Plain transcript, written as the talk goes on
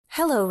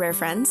Hello, rare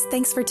friends.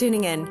 Thanks for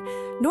tuning in.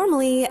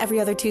 Normally,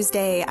 every other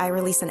Tuesday, I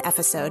release an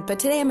episode, but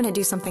today I'm going to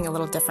do something a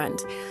little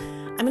different.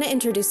 I'm going to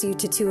introduce you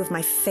to two of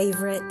my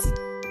favorite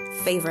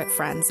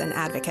friends and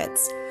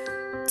advocates.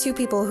 Two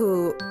people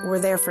who were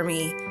there for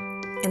me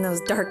in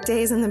those dark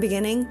days in the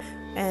beginning,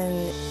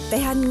 and they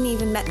hadn't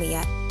even met me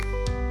yet.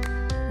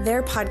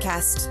 Their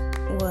podcast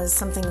was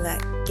something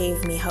that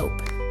gave me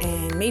hope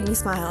and made me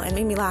smile and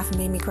made me laugh and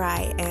made me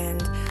cry,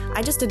 and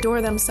I just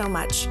adore them so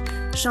much.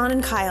 Sean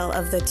and Kyle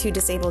of the Two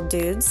Disabled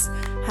Dudes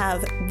have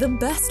the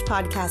best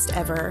podcast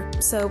ever,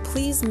 so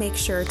please make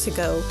sure to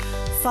go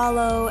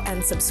follow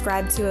and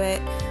subscribe to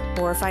it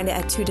or find it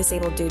at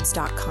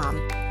twodisableddudes.com.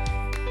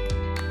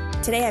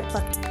 Today I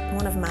plucked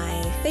one of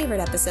my favorite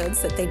episodes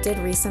that they did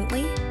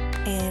recently,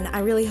 and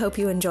I really hope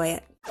you enjoy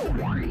it.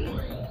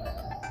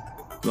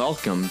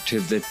 Welcome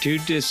to the Two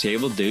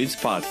Disabled Dudes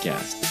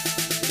podcast.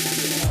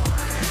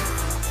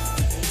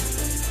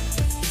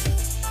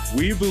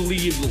 We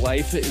believe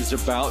life is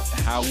about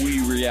how we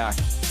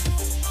react.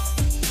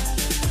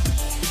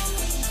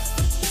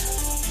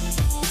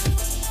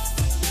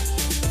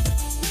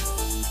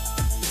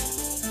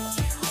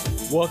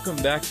 Welcome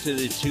back to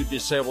the Two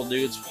Disabled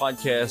Dudes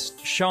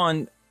podcast.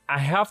 Sean, I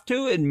have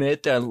to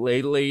admit that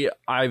lately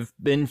I've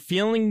been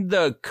feeling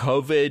the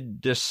COVID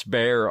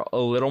despair a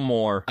little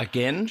more.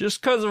 Again? Just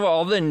because of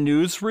all the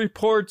news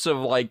reports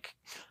of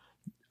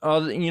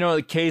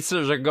the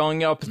cases are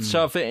going up and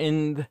stuff,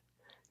 and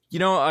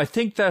I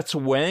think that's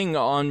weighing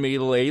on me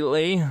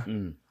lately.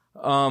 I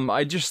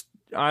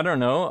don't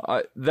know.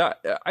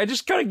 I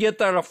just gotta get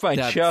that off my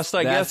chest.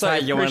 I guess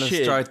that's how you want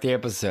to start the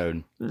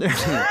episode.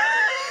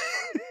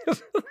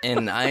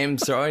 And I am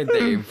sorry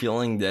that you're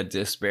feeling that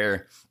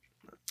despair.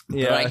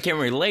 Yeah, but I can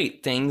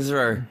relate. Things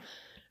are,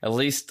 at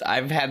least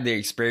I've had the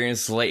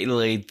experience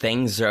lately.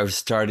 Things are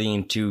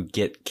starting to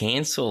get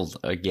canceled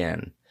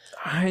again.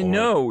 I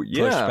know.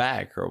 Yeah, pushed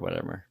back or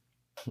whatever.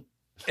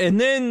 And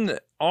then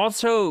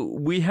also,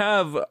 we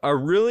have a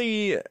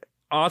really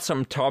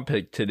awesome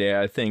topic today,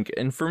 I think.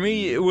 And for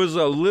me, it was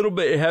a little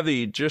bit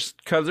heavy just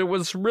because it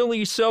was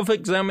really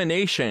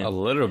self-examination. A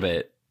little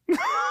bit.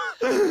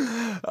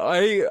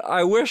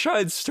 I wish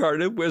I'd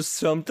started with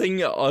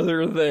something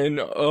other than,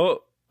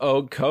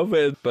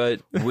 COVID,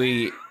 but...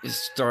 We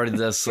started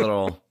this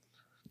little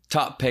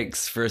top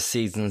picks for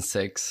season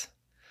 6.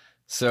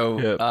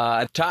 So,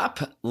 top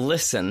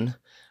listen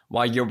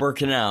while you're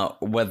working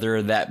out,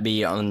 whether that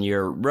be on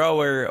your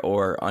rower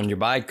or on your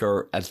bike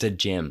or at the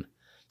gym.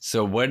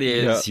 So what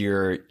is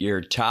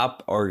your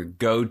top or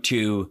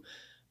go-to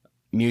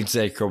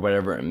music or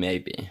whatever it may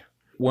be?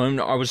 When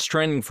I was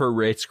training for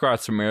Race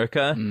Across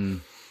America,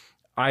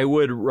 I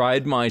would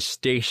ride my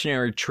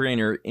stationary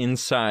trainer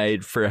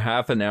inside for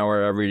half an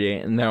hour every day,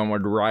 and then I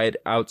would ride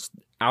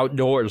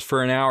outdoors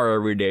for an hour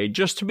every day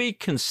just to be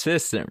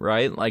consistent,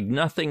 right? Like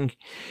nothing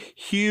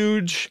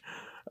huge.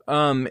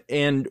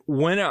 And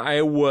when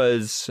I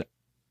was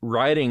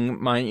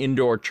riding my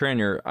indoor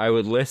trainer, I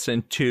would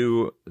listen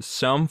to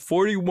Sum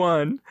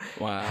 41,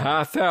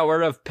 Half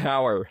Hour of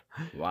Power.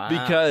 Wow.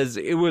 Because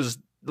it was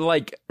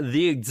like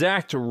the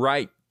exact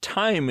right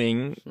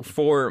timing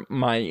for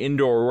my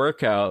indoor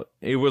workout.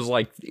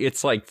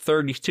 It's like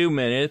 32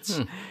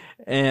 minutes.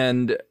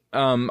 And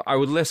I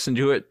would listen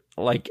to it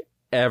like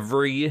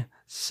every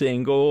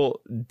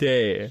single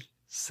day.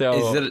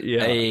 So is it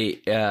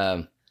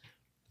a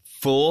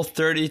full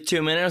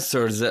 32 minutes,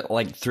 or is it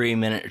like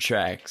 3-minute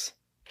tracks?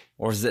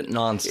 Or is it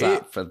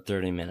nonstop for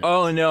 30 minutes?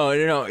 Oh, no.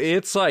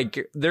 It's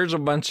like, there's a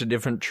bunch of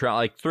different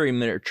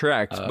 3-minute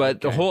tracks, but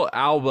the whole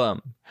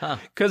album.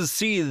 Because,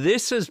 see,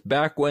 this is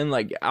back when,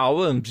 like,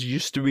 albums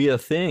used to be a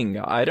thing.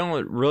 I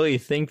don't really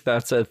think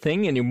that's a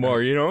thing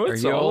anymore,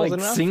 It's all,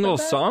 like, single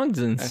songs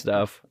and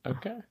stuff.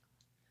 Okay.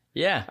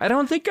 Yeah. I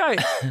don't think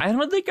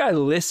I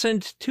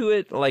listened to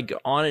it, like,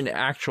 on an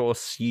actual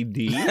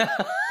CD.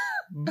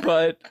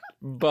 But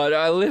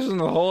I listened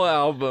to the whole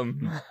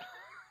album.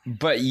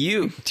 But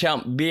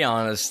be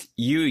honest,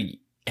 you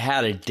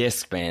had a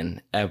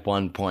Discman at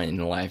one point in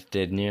life,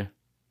 didn't you?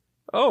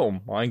 Oh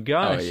my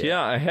gosh,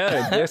 yeah. I had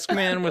a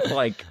Discman with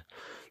like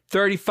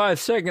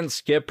 35-second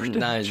skip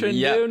protection,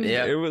 dude.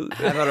 Yep.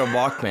 How about a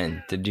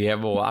Walkman? Did you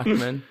have a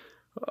Walkman?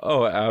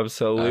 Oh,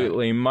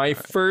 absolutely. My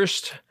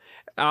first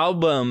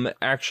album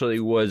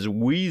actually was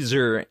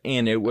Weezer,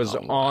 and it was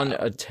on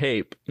a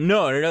tape.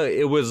 No,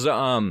 it was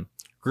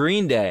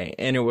Green Day,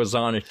 and it was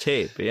on a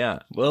tape, yeah.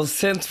 Well,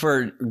 since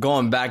we're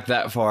going back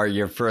that far,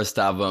 your first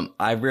album,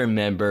 I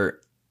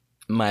remember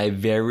my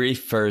very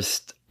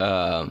first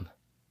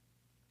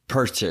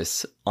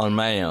purchase on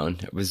my own.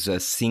 It was a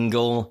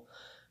single,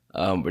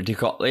 what do you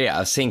call it? Yeah,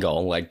 a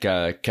single, like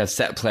a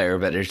cassette player,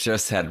 but it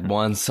just had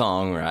one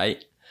song,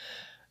 right?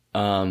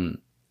 La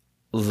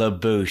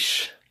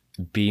Bouche,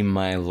 Be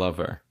My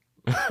Lover.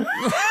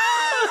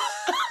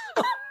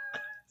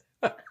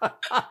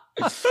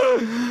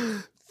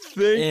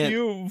 Thank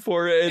you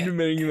for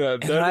admitting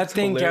that. And I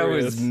think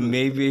hilarious. I was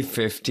maybe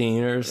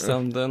 15 or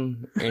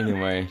something.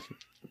 Anyway,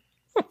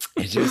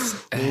 it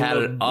just had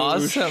an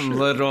awesome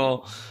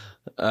little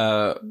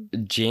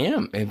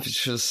jam. It was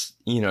just,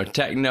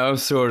 techno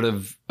sort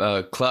of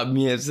club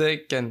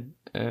music, and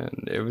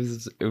it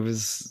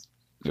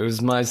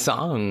was my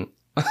song.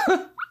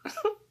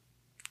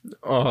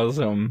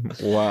 Awesome.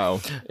 Wow.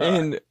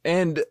 And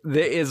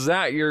is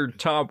that your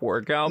top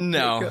workout?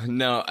 No.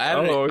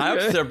 Okay.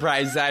 I'm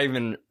surprised I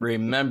even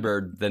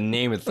remembered the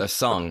name of the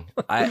song.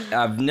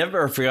 I've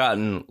never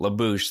forgotten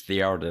LaBouche,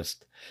 the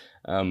artist.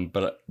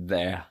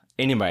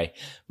 Anyway,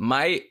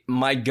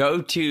 my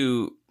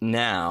go-to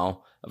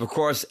now, of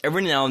course,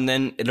 every now and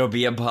then it'll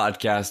be a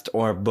podcast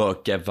or a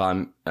book if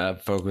I'm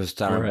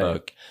focused on a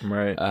book.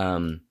 Right.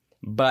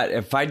 But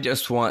if I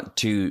just want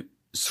to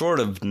sort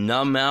of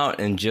numb out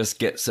and just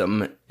get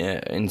some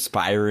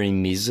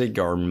inspiring music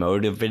or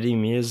motivating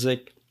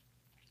music,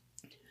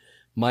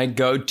 my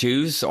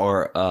go-tos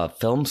are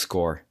film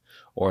score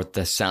or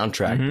the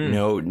soundtrack.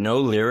 Mm-hmm. No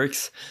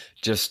lyrics,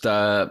 just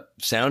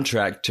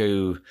soundtrack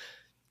to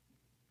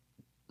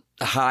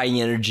high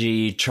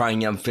energy,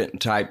 triumphant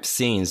type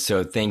scenes.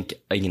 So think,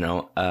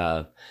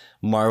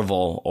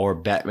 Marvel or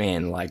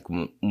Batman, like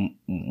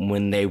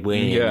when they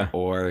win,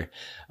 or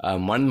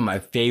one of my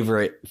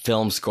favorite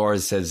film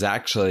scores is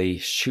actually,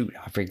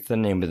 I forget the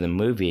name of the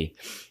movie,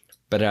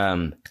 but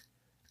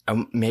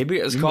maybe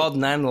it was called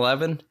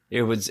 9/11.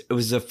 It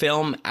was a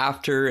film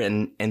after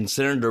and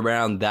centered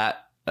around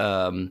that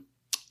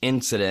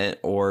incident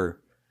or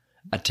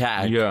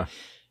attack. Yeah,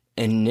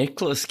 and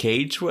Nicolas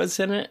Cage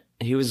was in it.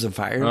 He was a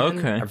fireman.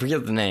 Okay, I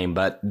forget the name,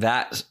 but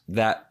that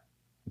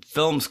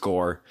film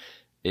score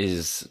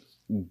is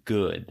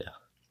good.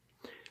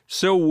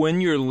 So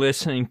when you're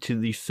listening to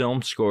the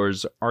film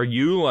scores, are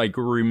you like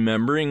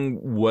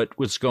remembering what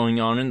was going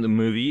on in the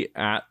movie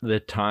at the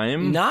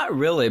time? Not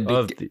really.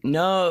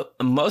 No,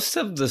 most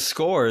of the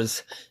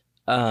scores,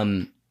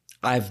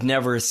 I've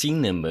never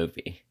seen the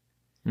movie,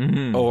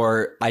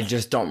 or I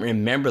just don't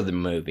remember the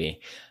movie.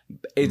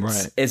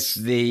 It's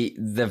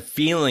the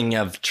feeling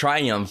of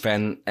triumph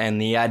and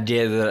the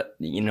idea that,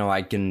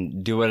 I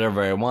can do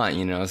whatever I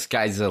want,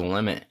 sky's the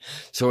limit.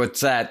 So it's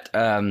that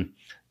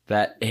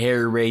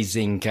hair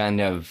raising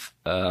kind of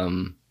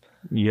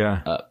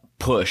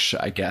push,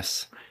 I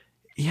guess.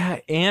 Yeah,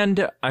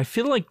 and I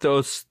feel like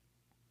those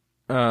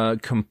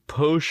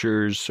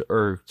composers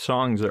or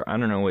songs, or I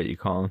don't know what you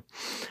call them,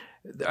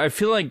 I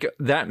feel like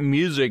that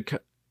music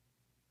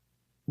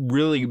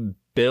really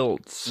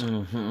builds,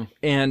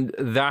 and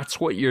that's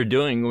what you're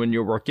doing when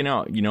you're working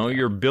out.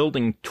 You're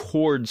building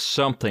towards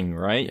something,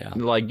 right? Yeah.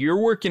 Like you're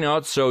working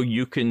out so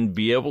you can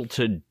be able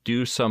to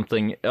do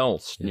something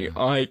else.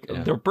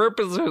 The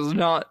purpose is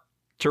not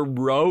to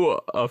row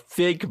a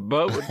fake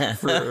boat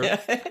for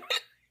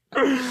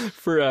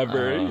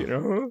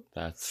forever.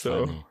 That's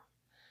funny.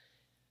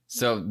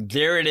 So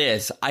there it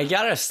is. I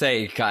gotta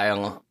say,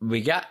 Kyle,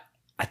 we got,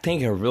 I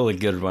think, a really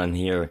good one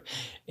here.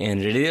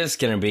 And it is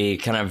going to be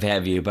kind of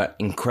heavy, but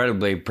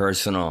incredibly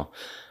personal,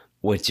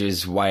 which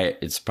is why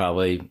it's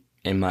probably,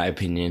 in my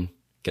opinion,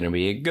 going to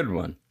be a good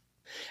one.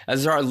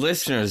 As our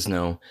listeners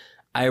know,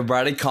 I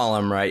write a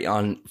column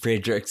on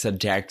Frederick's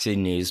Taxi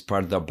News,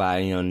 part of the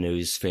Bayonne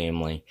News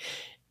family.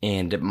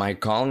 And my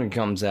column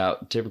comes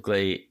out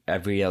typically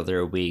every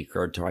other week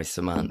or twice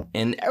a month.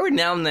 And every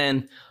now and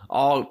then,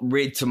 I'll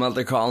read some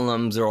other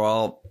columns, or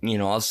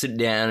I'll sit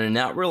down and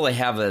not really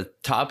have a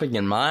topic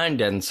in mind.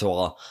 And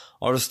so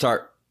I'll just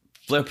start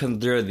flipping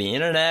through the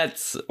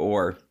internet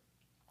or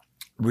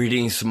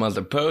reading some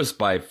other posts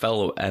by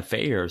fellow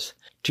FAers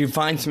to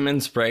find some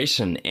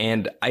inspiration.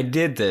 And I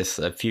did this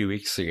a few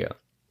weeks ago.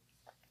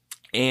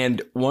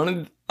 And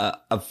one of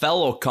a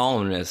fellow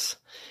columnist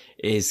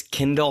is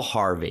Kendall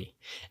Harvey.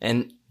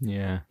 And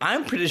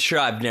I'm pretty sure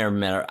I've never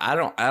met her. I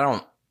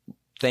don't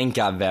think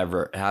I've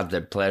ever had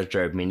the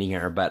pleasure of meeting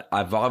her, but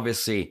I've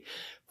obviously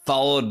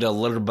followed a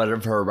little bit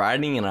of her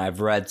writing, and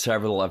I've read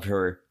several of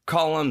her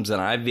columns,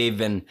 and I've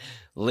even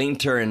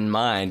linked her in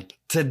mind.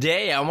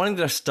 Today, I wanted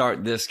to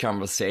start this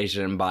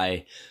conversation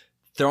by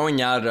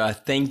throwing out a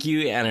thank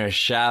you and a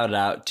shout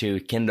out to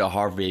Kendall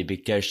Harvey,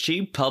 because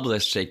she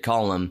published a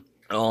column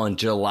on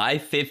July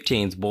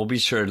 15th. We'll be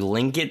sure to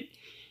link it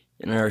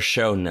in our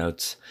show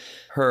notes.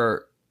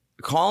 Her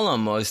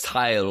column was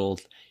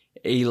titled,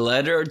 "A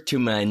Letter to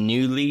My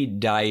Newly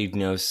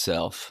Diagnosed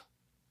Self."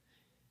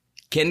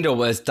 Kendall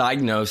was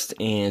diagnosed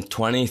in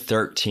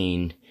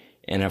 2013.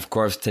 And of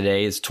course,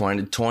 today is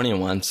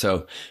 2021.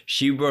 So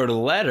she wrote a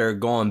letter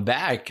going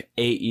back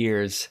 8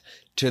 years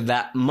to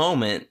that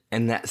moment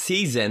and that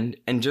season,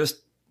 and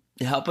just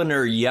helping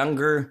her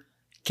younger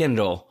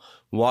Kendall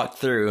walk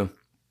through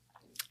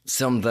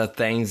some of the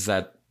things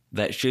that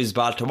she was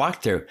about to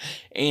walk through.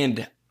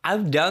 And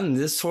I've done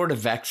this sort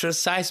of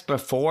exercise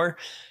before,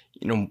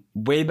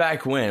 way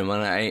back when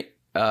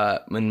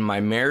my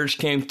marriage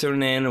came to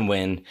an end, and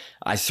when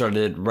I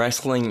started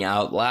wrestling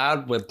out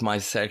loud with my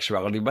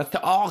sexuality, but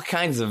all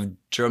kinds of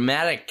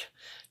dramatic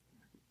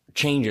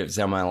changes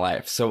in my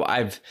life. So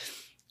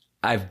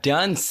I've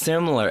done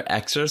similar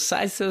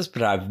exercises,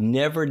 but I've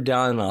never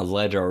done a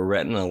letter or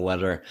written a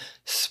letter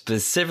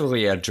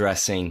specifically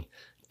addressing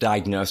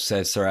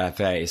diagnosis or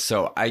FA.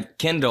 So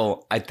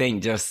Kendall, I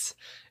think, just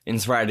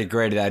inspired a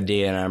great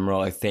idea, and I'm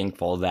really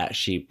thankful that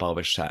she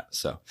published that.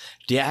 So,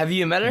 have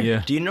you met her?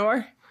 Yeah. Do you know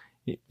her?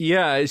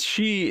 Yeah,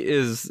 she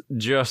is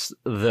just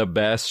the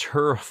best.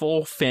 Her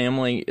full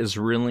family is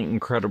really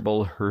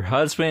incredible. Her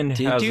husband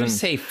Did you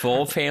say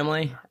full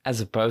family as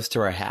opposed to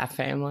her half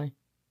family?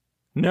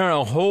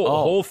 No,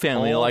 whole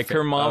family, like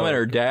her mom and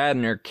her okay. dad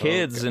and her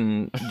kids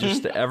and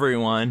just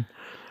everyone.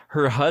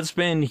 Her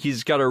husband,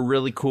 he's got a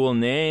really cool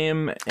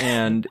name,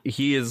 and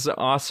he is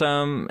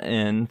awesome.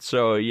 And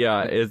so,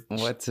 yeah,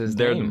 What's his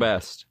they're name? the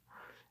best.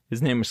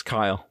 His name is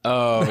Kyle.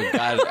 Oh,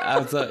 God. I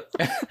was like,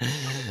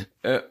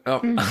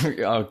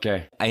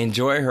 okay. I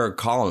enjoy her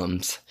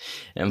columns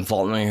and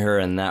following her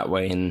in that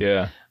way. And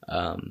Yeah.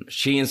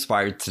 she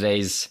inspired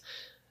today's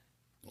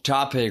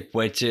topic,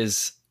 which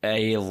is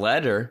a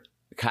letter.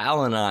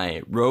 Kyle and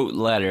I wrote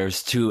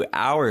letters to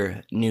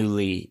our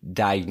newly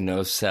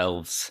diagnosed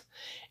selves.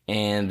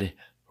 And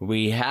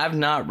we have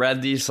not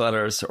read these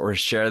letters or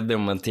shared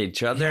them with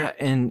each other. Yeah,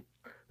 and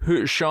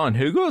Sean,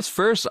 who goes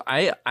first?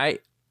 I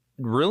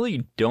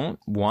really don't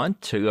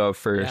want to go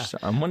first.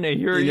 I'm going to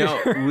hear You you.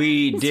 know,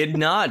 we did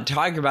not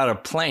talk about a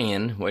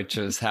plan, which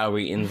is how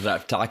we ended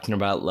up talking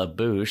about La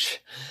Bouche.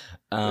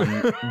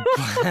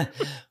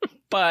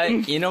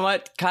 But you know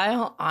what,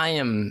 Kyle? I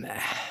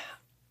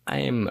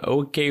am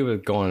okay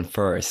with going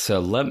first. So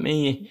let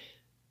me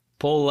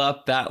pull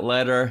up that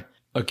letter.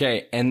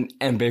 Okay, and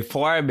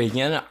before I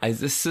begin,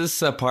 this is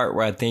the part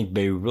where I think it'd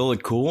be really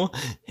cool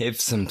if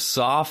some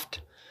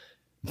soft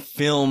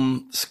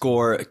film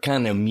score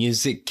kind of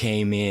music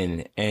came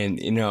in and,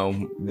 you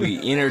know, we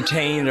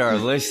entertained our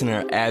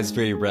listener as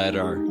we read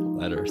our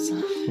letters.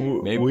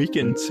 Maybe we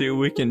can see what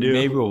we can do.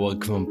 Maybe we'll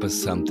come up with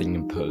something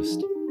in post.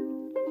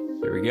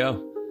 Here we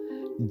go.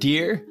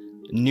 Dear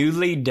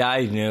newly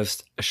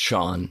diagnosed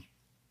Sean.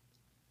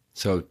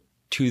 So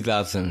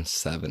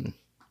 2007.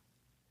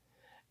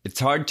 It's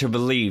hard to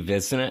believe,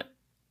 isn't it?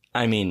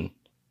 I mean,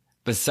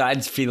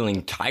 besides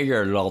feeling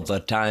tired all the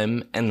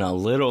time and a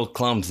little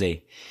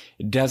clumsy,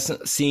 it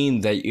doesn't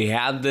seem that you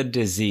have the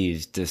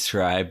disease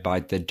described by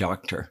the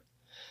doctor.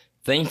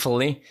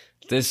 Thankfully,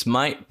 this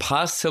might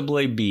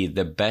possibly be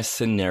the best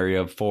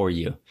scenario for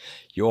you.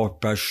 Your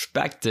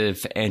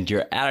perspective and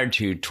your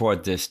attitude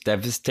toward this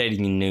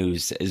devastating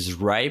news is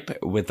ripe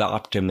with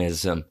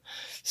optimism,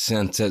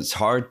 since it's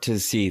hard to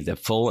see the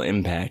full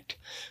impact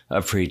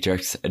of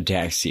Friedreich's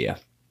ataxia.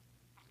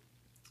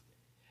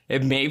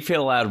 It may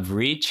feel out of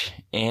reach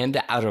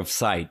and out of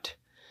sight,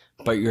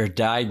 but your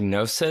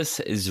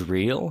diagnosis is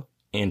real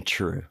and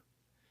true.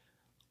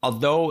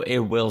 Although it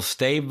will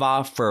stave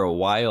off for a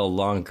while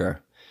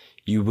longer,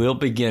 you will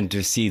begin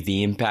to see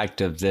the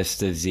impact of this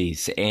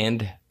disease,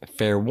 and,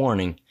 fair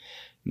warning,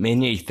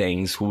 many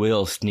things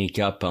will sneak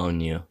up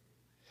on you.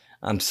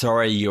 I'm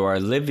sorry you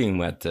are living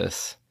with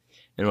this,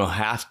 and will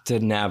have to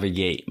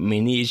navigate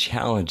many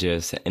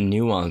challenges and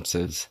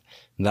nuances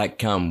that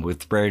come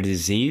with rare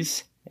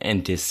disease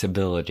and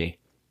disability.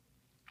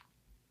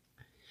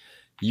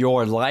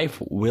 Your life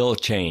will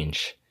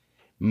change.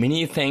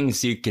 Many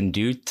things you can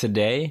do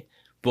today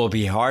will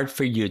be hard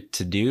for you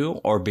to do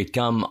or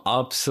become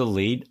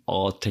obsolete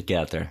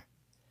altogether.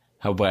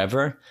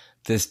 However,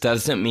 this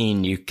doesn't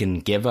mean you can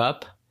give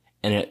up,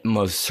 and it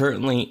most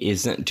certainly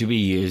isn't to be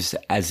used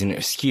as an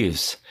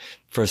excuse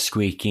for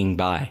squeaking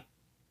by.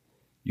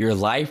 Your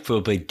life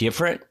will be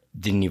different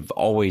than you've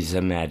always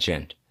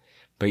imagined,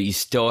 but you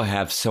still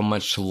have so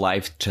much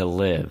life to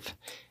live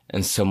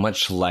and so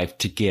much life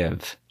to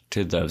give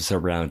to those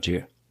around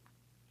you.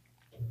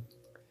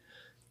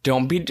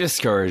 Don't be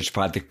discouraged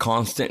by the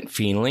constant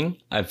feeling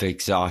of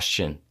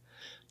exhaustion.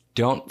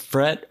 Don't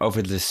fret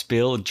over the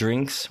spilled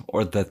drinks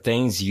or the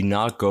things you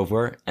knock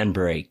over and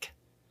break.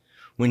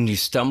 When you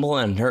stumble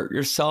and hurt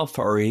yourself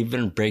or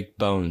even break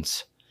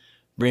bones,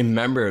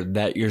 remember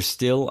that you're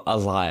still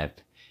alive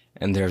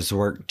and there's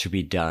work to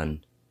be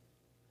done.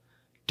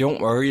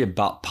 Don't worry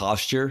about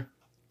posture,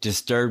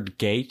 disturbed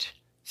gait,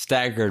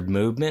 staggered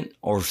movement,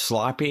 or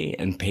sloppy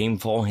and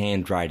painful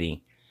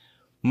handwriting.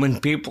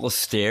 When people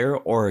stare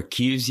or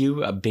accuse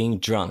you of being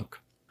drunk,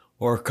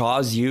 or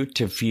cause you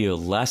to feel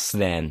less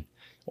than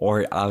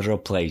or out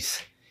of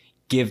place,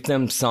 give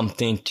them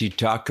something to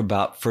talk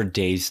about for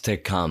days to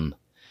come.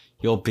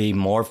 You'll be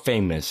more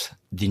famous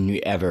than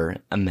you ever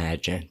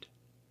imagined.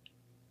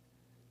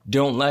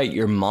 Don't let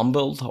your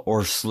mumbled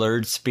or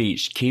slurred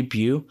speech keep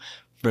you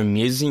from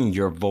using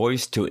your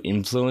voice to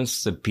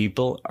influence the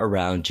people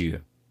around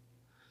you.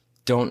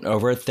 Don't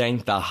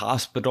overthink the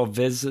hospital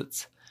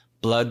visits,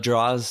 blood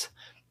draws,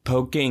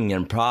 poking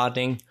and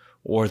prodding,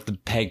 or the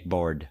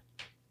pegboard.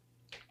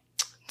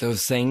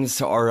 Those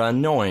things are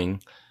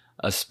annoying,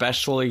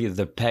 especially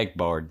the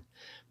pegboard,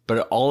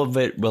 but all of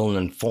it will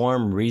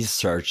inform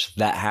research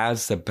that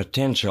has the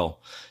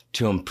potential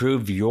to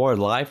improve your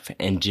life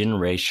and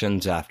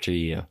generations after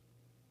you.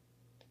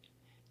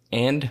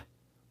 And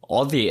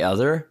all the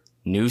other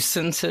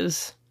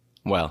nuisances,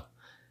 well,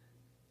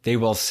 they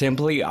will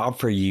simply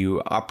offer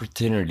you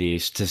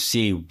opportunities to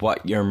see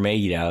what you're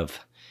made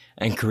of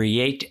and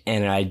create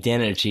an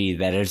identity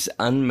that is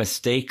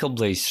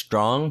unmistakably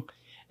strong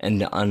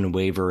and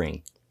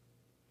unwavering.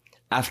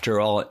 After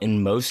all,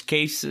 in most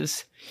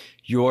cases,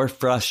 your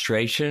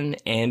frustration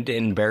and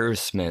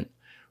embarrassment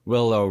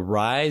will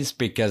arise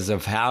because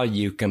of how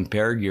you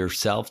compare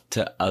yourself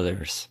to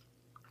others.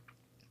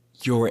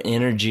 Your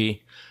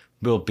energy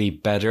will be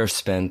better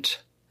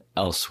spent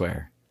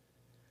elsewhere.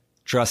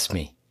 Trust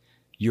me,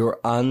 you're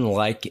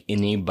unlike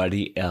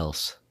anybody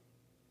else.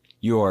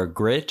 Your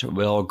grit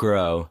will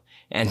grow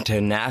and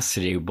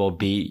tenacity will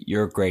be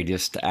your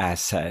greatest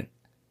asset.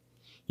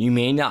 You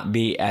may not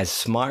be as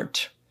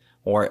smart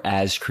or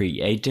as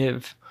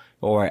creative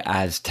or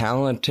as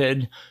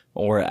talented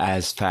or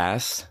as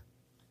fast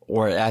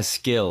or as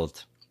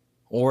skilled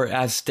or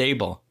as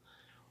stable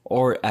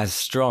or as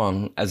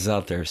strong as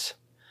others,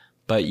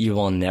 but you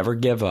will never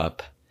give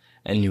up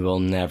and you will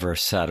never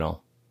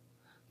settle.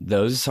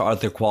 Those are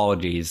the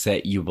qualities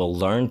that you will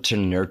learn to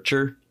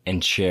nurture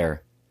and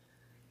share.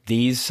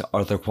 These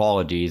are the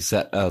qualities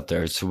that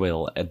others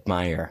will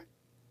admire.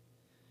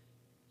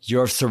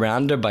 You're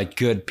surrounded by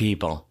good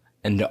people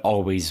and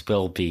always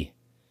will be.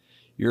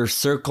 Your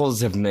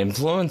circles of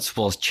influence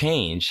will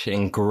change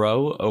and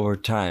grow over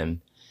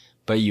time,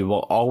 but you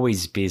will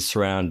always be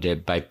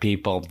surrounded by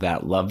people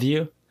that love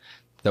you,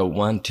 that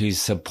want to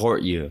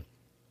support you,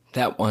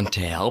 that want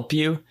to help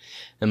you,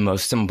 and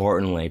most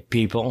importantly,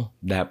 people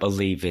that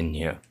believe in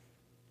you.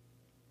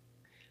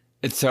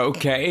 It's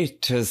okay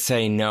to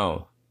say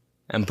no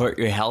and put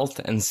your health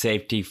and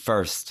safety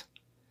first.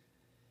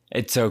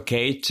 It's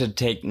okay to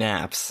take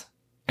naps.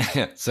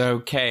 It's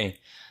okay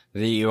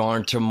that you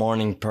aren't a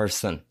morning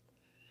person.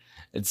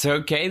 It's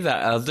okay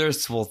that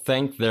others will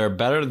think they're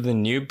better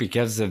than you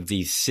because of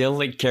these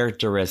silly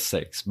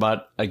characteristics,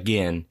 but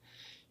again,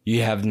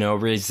 you have no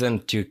reason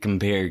to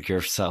compare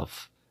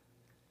yourself.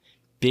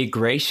 Be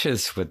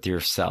gracious with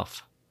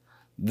yourself.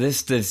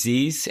 This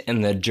disease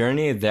and the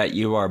journey that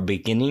you are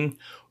beginning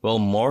will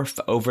morph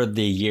over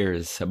the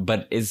years,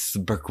 but it's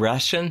the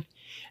progression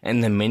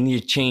and the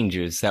many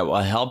changes that will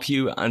help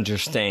you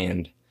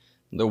understand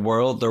the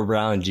world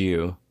around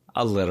you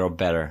a little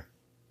better.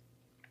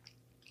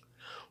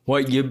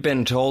 What you've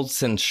been told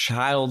since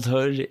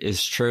childhood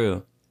is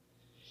true.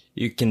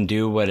 You can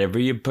do whatever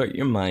you put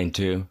your mind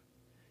to.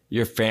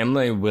 Your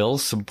family will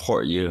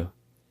support you,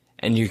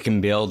 and you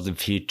can build the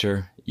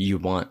future you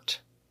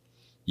want.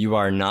 You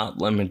are not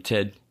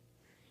limited.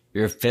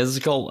 Your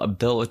physical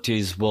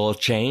abilities will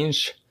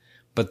change,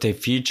 but the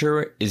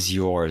future is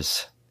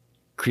yours.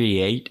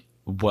 Create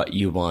what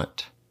you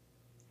want.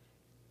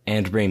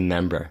 And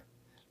remember,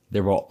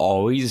 there will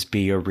always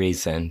be a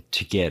reason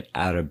to get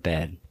out of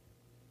bed.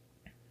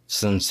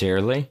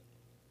 Sincerely,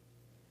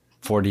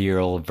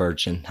 40-year-old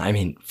virgin.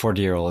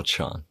 40-year-old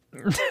Sean.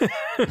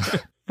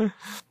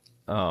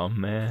 Oh,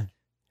 man.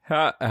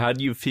 How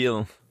do you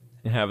feel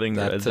having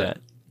read that?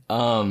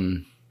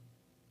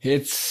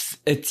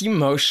 It's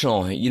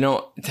emotional. You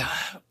know,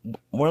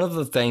 one of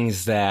the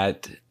things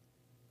that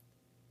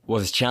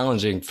was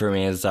challenging for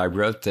me as I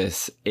wrote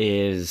this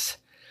is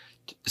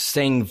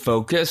staying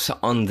focused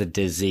on the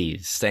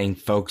disease, staying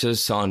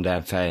focused on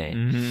FA.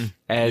 Mm-hmm.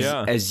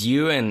 As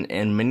you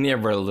and many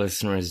of our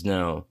listeners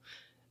know,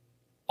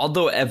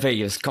 although FA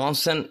is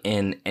constant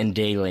and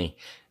daily,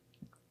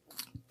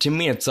 to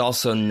me it's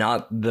also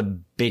not the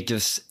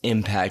biggest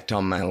impact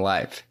on my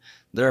life.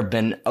 There have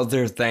been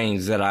other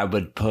things that I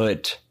would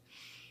put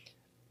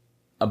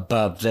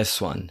above this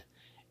one.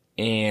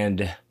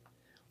 And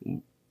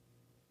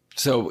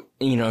so,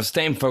 you know,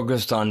 staying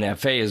focused on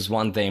FA is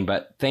one thing,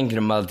 but thinking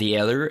about the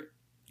other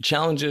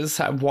challenges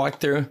I've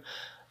walked through,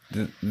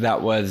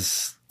 that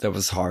was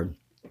hard.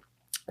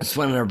 So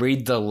when I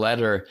read the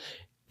letter,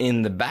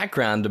 in the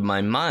background of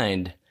my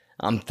mind,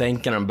 I'm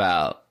thinking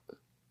about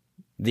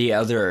the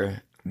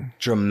other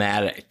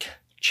dramatic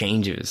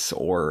changes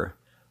or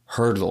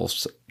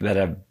hurdles that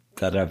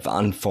have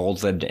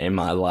unfolded in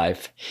my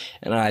life.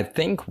 And I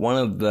think one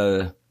of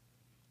the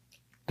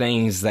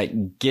things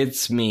that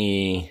gets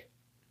me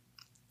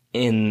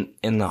in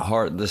the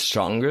heart the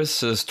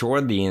strongest is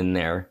toward the end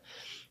there,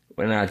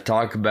 when I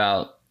talk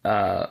about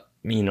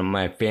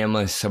my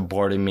family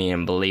supporting me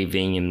and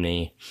believing in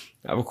me.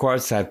 Of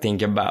course, I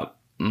think about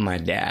my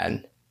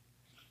dad.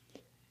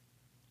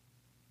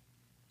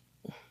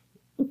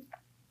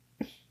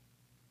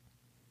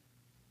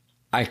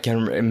 I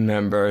can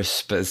remember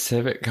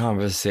specific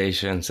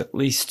conversations, at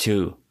least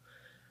two,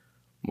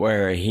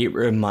 where he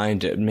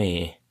reminded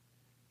me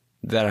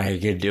that I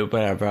could do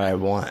whatever I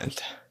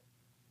want.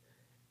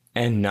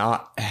 And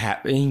not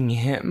having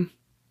him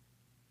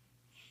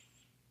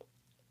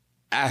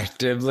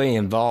actively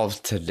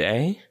involved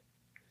today,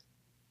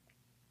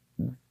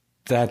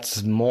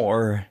 that's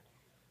more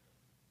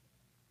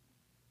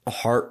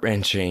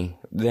heart-wrenching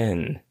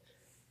than,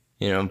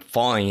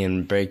 falling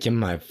and breaking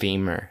my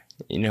femur,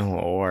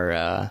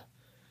 or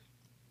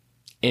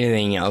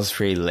anything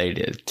else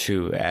related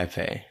to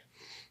FA.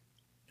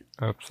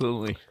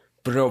 Absolutely.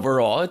 But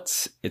overall,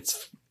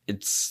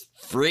 it's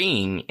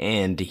freeing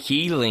and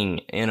healing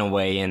in a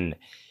way, and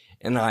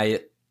I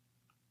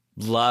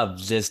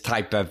love this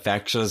type of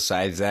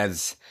exercise,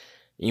 as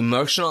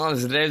emotional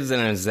as it is,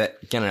 and as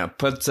that kind of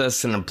puts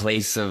us in a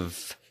place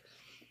of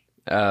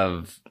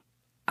of,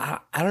 I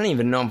don't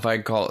even know if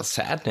I'd call it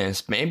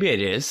sadness. Maybe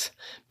it is,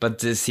 but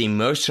this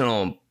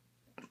emotional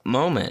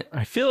moment.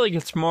 I feel like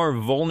it's more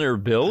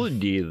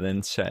vulnerability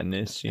than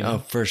sadness. You know? Oh,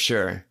 for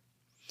sure.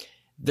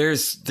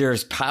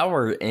 There's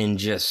power in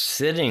just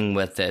sitting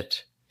with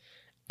it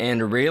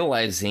and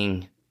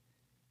realizing,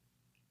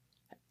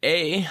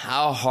 A,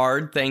 how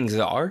hard things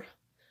are,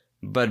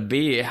 but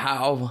B,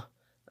 how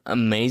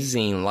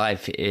amazing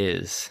life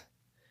is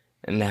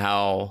and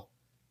how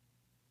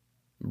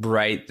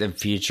bright the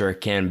future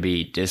can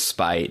be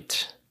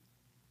despite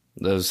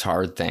those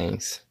hard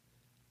things.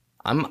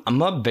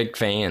 I'm a big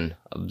fan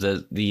of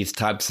these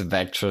types of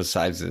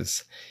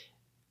exercises.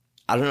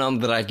 I don't know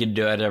that I could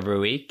do it every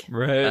week.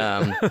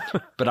 Right.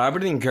 But I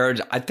would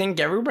encourage, I think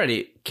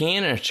everybody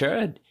can or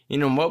should. You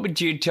know, what would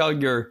you tell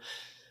your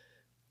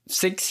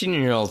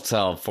 16-year-old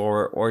self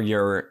or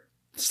your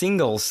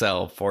single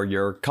self or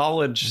your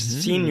college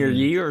senior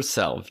year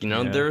self? You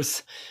know,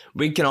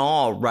 we can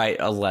all write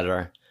a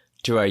letter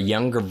to a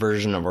younger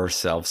version of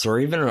ourselves or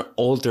even an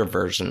older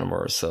version of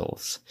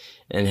ourselves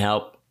and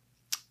help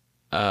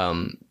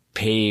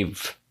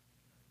pave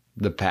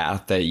the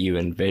path that you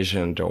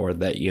envisioned or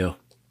that you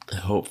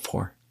hope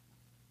for.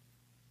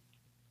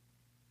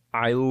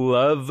 I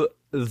love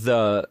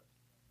the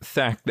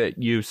fact that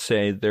you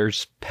say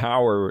there's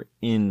power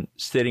in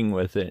sitting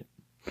with it.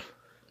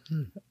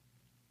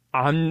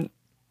 I'm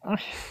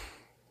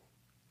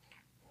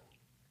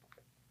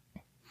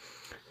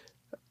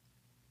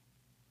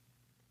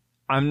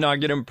not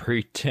going to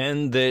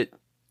pretend that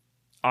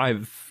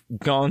I've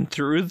gone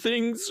through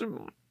things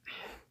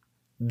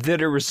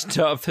that are as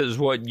tough as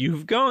what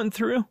you've gone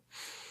through.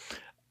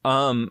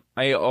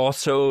 I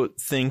also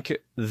think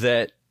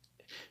that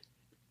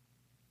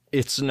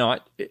it's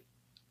not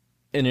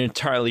an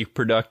entirely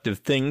productive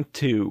thing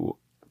to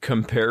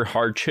compare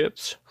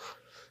hardships.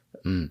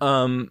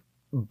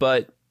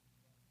 But,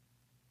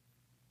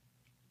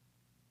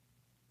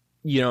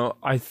 you know,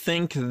 I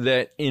think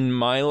that in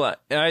my life,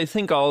 I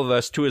think all of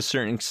us to a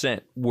certain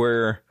extent,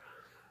 we're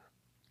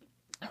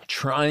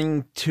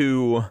trying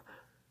to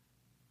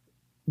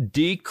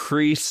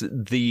decrease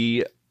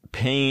the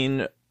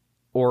pain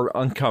or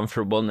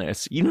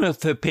uncomfortableness, even if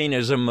the pain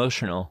is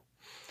emotional.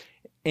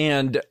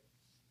 And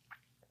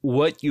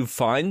what you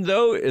find,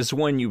 though, is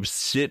when you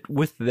sit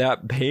with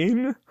that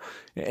pain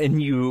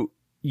and you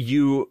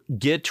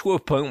get to a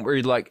point where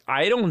you're like,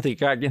 I don't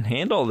think I can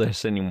handle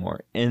this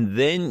anymore. And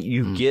then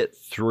you get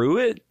through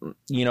it,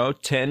 you know,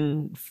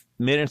 10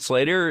 minutes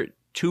later,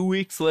 2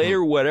 weeks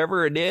later,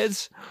 whatever it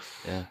is.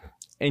 Yeah.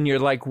 And you're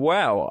like,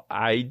 wow,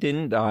 I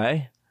didn't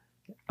die.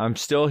 I'm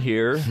still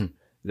here.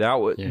 That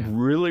was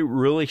really,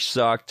 really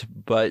sucked,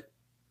 but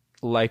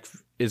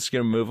life is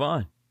going to move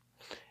on.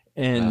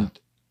 And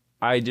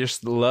I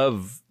just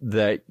love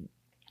that,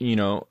 you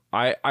know,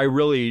 I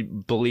really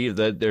believe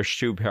that there's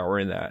true power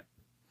in that.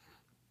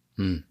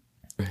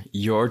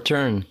 Your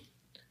turn.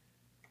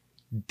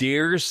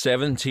 Dear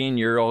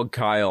 17-year-old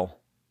Kyle,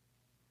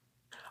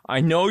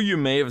 I know you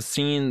may have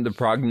seen the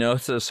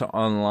prognosis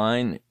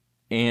online,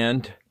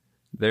 and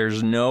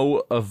there's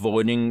no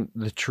avoiding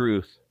the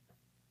truth.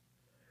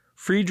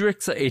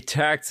 Friedreich's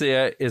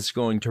ataxia is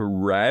going to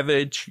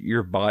ravage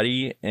your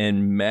body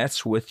and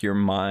mess with your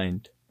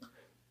mind.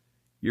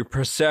 Your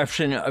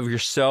perception of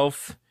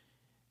yourself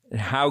and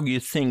how you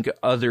think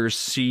others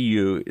see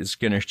you is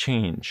going to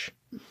change.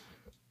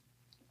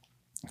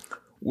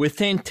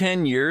 Within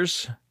 10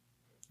 years,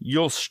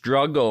 you'll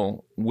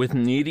struggle with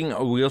needing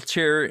a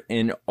wheelchair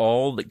and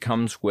all that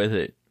comes with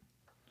it.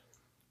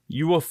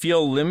 You will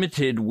feel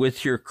limited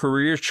with your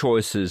career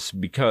choices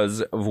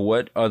because of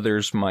what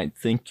others might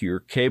think your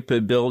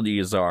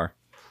capabilities are.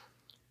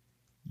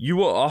 You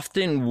will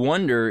often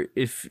wonder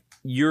if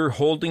you're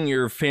holding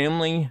your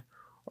family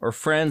or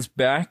friends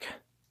back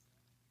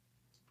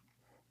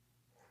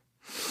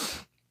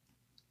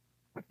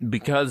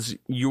because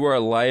you are a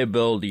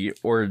liability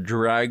or a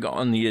drag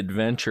on the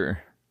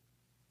adventure.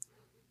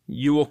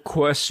 You will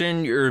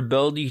question your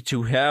ability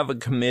to have a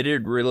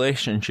committed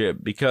relationship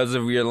because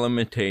of your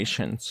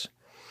limitations.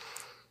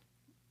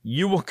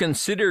 You will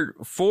consider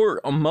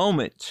for a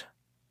moment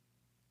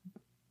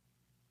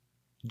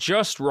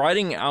just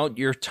writing out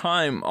your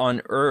time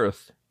on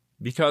Earth,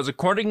 because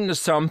according to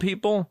some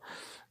people,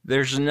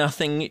 there's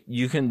nothing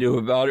you can do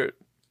about it.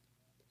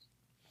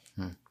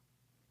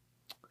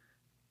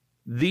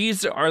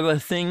 These are the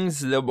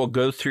things that will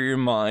go through your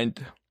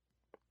mind.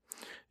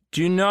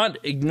 Do not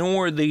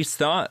ignore these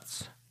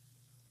thoughts,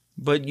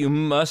 but you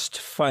must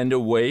find a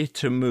way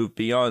to move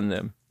beyond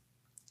them,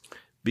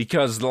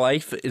 because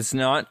life is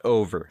not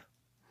over.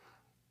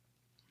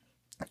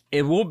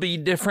 It will be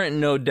different,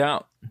 no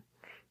doubt,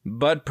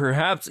 but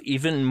perhaps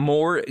even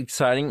more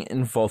exciting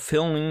and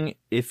fulfilling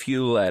if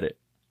you let it.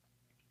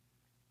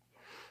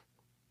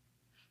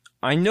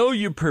 I know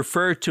you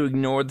prefer to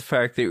ignore the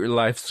fact that your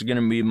life is going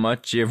to be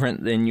much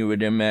different than you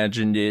had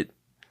imagined it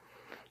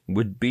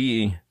would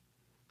be,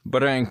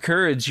 but I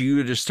encourage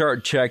you to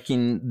start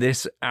checking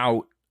this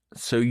out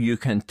so you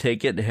can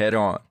take it head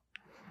on.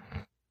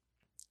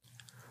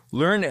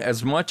 Learn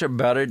as much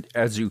about it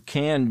as you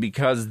can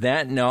because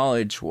that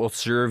knowledge will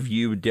serve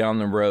you down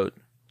the road.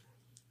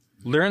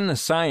 Learn the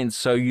science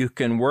so you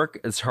can work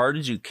as hard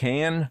as you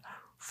can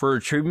for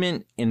a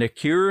treatment and a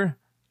cure,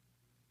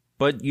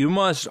 but you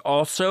must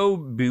also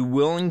be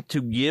willing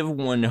to give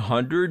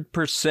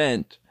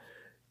 100%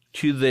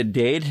 to the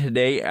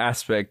day-to-day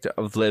aspect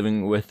of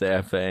living with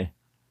the FA.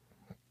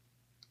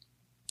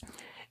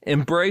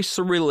 Embrace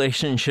the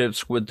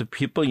relationships with the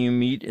people you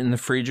meet in the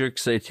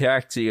Friedreich's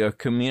ataxia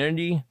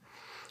community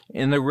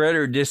and the Rett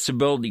or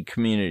disability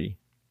community.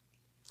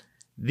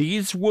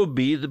 These will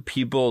be the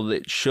people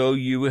that show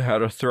you how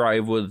to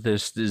thrive with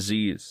this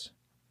disease.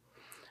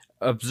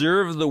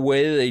 Observe the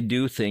way they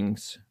do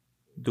things,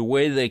 the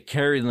way they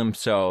carry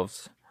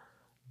themselves,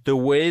 the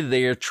way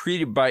they are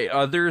treated by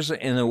others,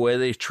 and the way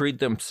they treat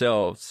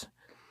themselves.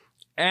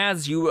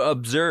 As you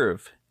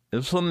observe,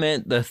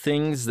 implement the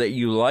things that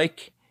you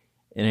like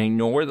and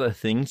ignore the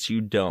things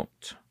you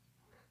don't.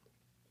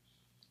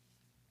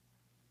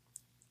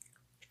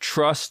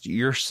 Trust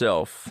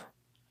yourself.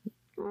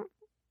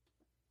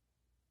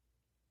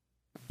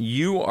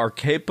 You are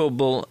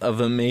capable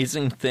of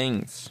amazing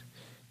things.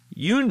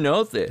 You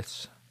know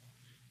this.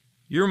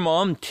 Your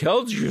mom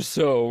tells you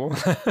so.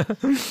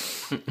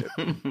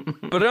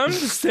 But I'm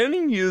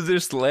sending you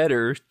this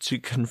letter to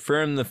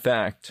confirm the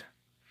fact.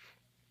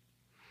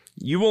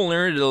 You will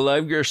learn to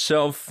love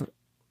yourself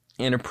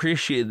and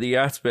appreciate the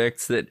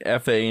aspects that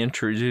FA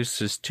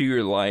introduces to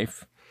your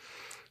life.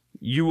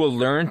 You will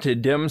learn to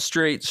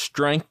demonstrate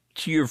strength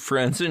to your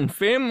friends and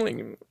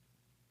family.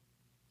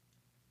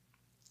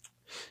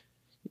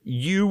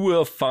 You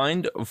will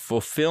find a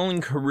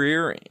fulfilling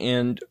career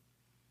and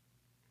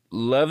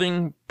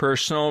loving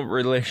personal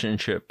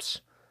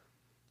relationships,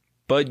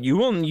 but you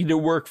will need to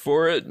work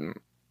for it.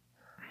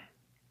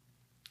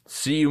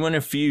 See you in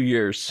a few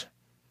years.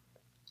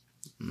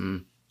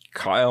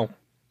 Kyle.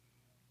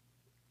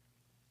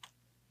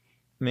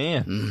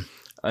 Man,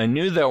 I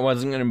knew that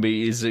wasn't going to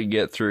be easy to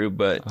get through,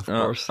 but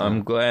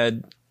I'm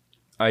glad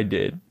I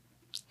did.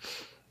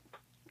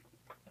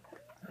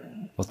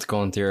 What's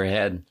going through your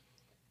head?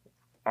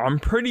 I'm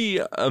pretty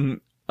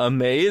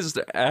amazed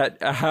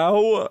at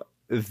how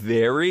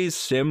very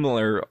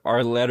similar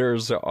our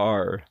letters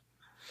are.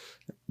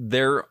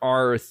 There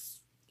are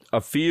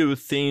a few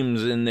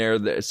themes in there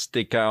that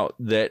stick out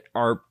that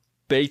are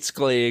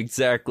basically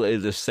exactly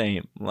the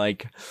same.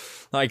 Like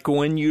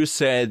when you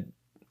said,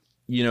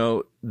 you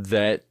know,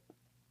 that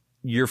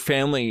your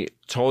family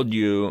told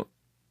you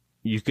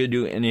you could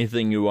do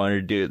anything you want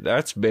to do.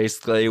 That's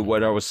basically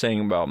what I was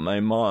saying about my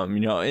mom, you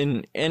know,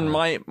 and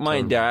my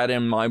totally. Dad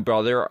and my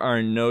brother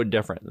are no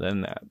different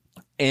than that.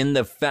 And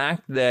the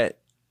fact that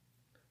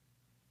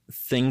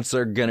things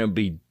are going to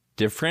be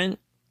different,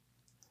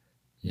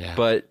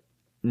 but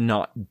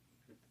not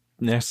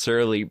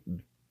necessarily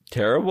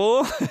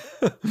terrible,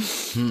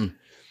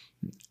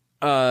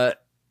 I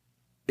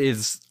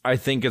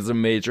think is a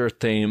major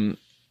theme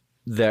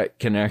that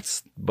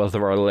connects both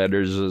of our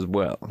letters as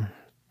well.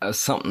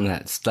 Something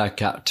that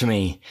stuck out to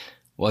me,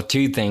 well,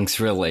 two things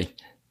really.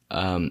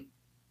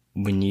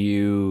 When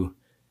you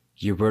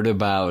wrote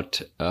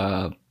about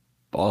all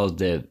of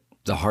the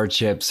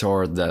hardships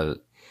or the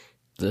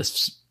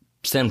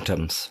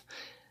symptoms,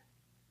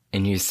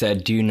 and you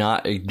said, do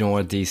not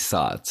ignore these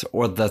thoughts,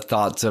 or the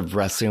thoughts of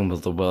wrestling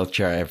with the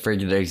wheelchair. I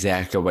forget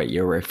exactly what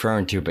you're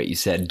referring to, but you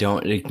said,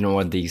 don't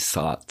ignore these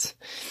thoughts.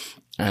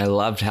 And I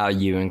loved how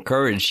you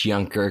encouraged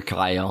younger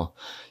Kyle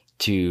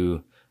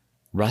to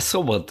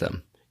wrestle with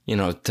them, you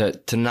know,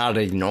 to not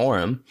ignore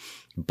them,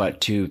 but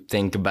to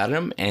think about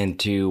them and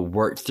to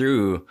work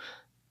through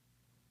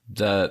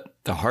the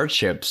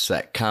hardships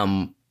that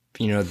come,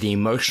 you know, the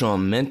emotional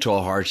and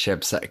mental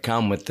hardships that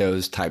come with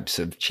those types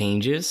of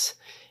changes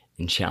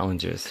and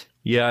challenges.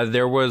 Yeah,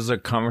 there was a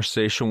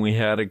conversation we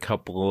had a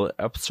couple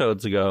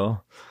episodes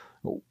ago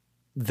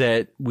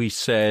that we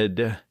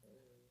said,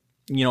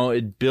 you know,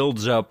 it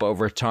builds up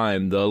over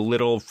time. The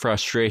little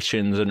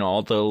frustrations and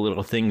all the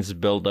little things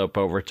build up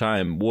over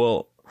time.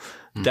 Well,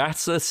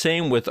 that's the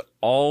same with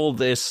all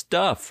this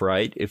stuff,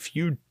 right? If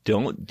you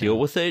don't deal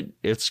with it,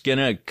 it's going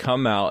to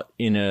come out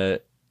in a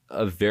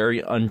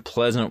very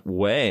unpleasant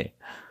way.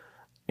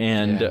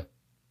 And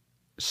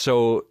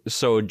so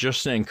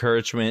just an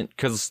encouragement,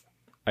 because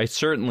I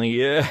certainly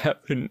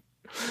haven't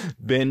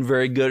been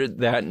very good at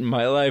that in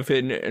my life,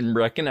 and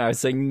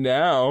recognizing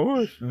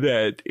now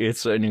that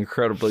it's an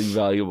incredibly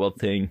valuable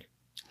thing.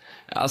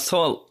 I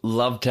also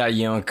loved how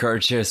you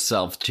encourage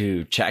yourself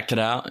to check it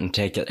out and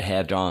take it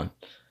head on.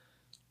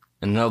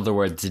 In other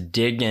words,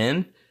 dig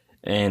in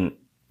and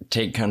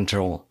take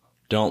control.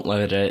 Don't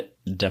let it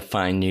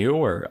define you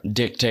or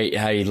dictate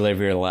how you live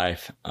your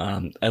life.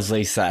 At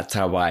least that's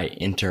how I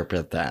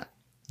interpret that.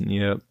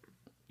 Yep.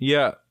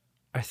 Yeah.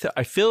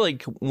 I feel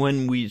like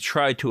when we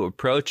try to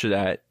approach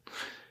that,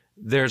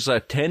 there's a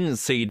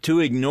tendency to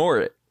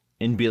ignore it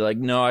and be like,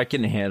 no, I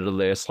can handle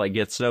this. Like,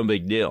 it's no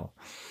big deal.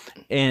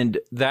 And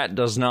that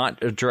does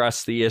not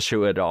address the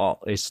issue at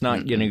all. It's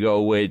not going to go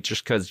away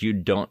just because you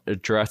don't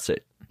address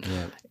it.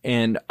 Yeah.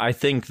 And I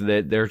think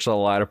that there's a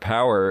lot of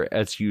power,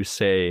 as you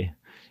say,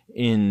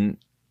 in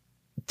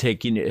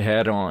taking it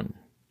head on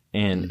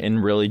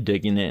and really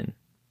digging in.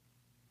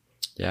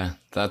 Yeah,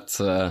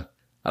 that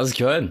was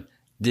good.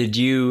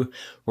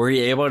 Were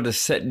you able to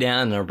sit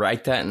down and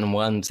write that in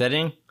one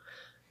sitting?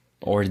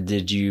 Or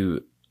did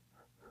you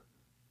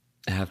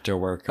have to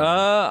work on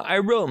it? I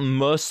wrote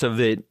most of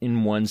it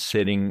in one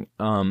sitting.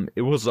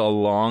 It was a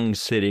long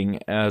sitting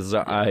as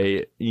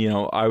I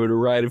would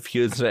write a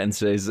few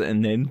sentences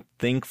and then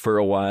think for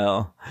a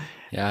while.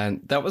 Yeah,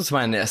 that was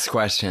my next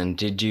question.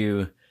 Did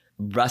you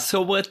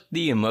wrestle with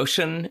the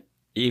emotion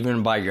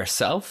even by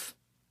yourself?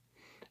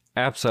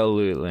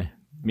 Absolutely.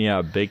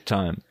 Yeah, big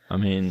time. I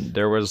mean,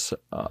 there was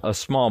a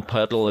small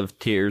puddle of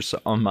tears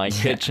on my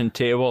kitchen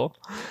table.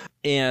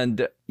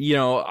 And,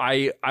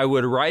 I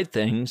would write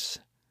things,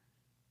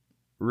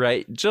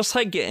 right? Just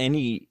like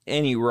any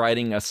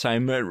writing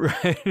assignment,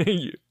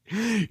 right?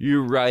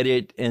 You write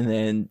it and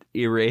then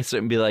erase it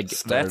and be like,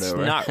 that's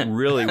not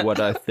really what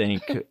I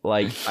think.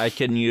 Like, I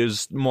can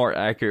use more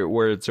accurate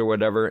words or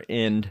whatever.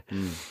 And,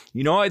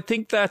 I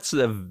think that's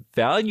the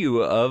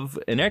value of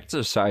an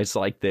exercise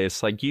like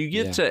this. Like, you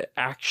get to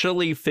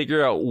actually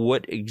figure out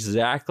what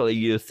exactly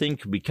you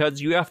think, because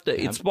you have to,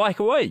 it's black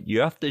and white.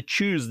 You have to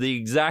choose the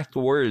exact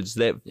words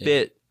that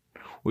fit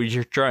what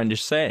you're trying to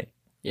say.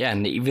 Yeah,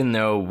 and even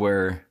though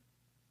we're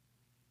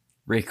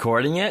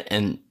recording it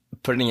and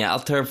putting it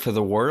out there for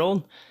the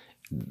world,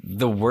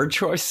 the word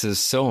choice is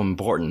so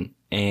important.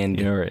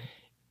 And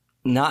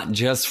not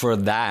just for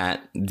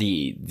that,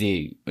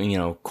 the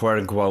quote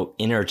unquote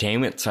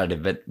entertainment side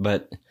of it,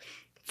 but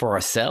for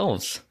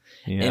ourselves.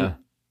 Yeah.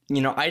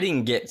 And, I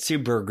didn't get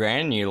super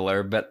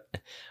granular, but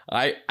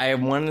I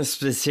wanted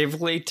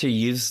specifically to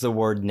use the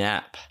word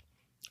nap.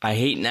 I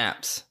hate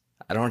naps.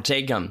 I don't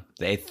take them.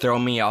 They throw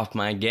me off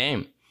my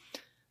game.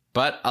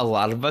 But a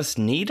lot of us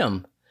need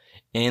them.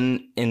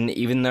 And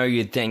even though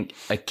you think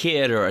a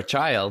kid or a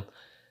child,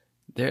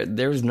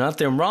 there's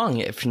nothing wrong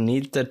if you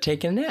need to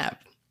take a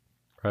nap.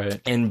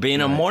 Right. And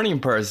being a morning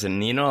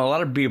person, a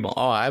lot of people,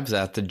 I was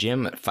at the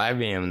gym at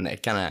 5 a.m. and they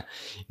kind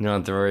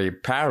of, they're very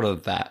proud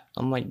of that.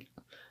 I'm like,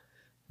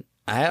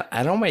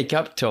 I don't wake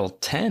up till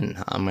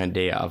 10 on my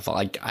day off.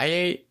 Like,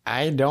 I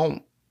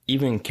don't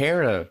even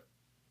care to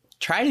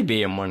try to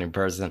be a morning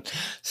person.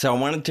 So I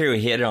wanted to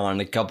hit on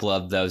a couple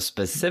of those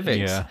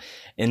specifics. Yeah.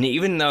 And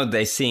even though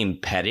they seem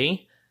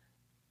petty,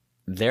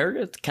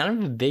 they're kind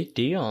of a big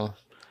deal.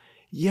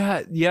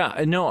 Yeah.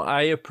 No,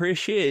 I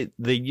appreciate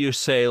that you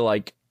say,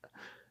 like,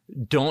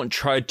 don't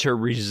try to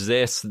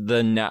resist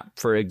the nap,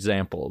 for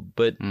example.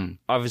 But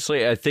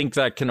obviously, I think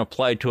that can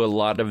apply to a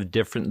lot of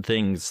different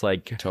things.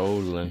 Like,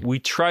 totally, we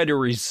try to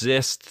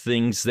resist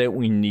things that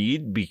we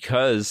need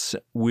because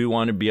we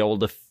want to be able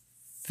to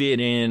fit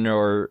in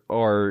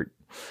or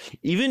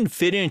even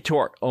fit into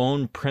our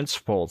own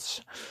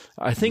principles.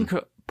 I think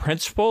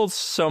principles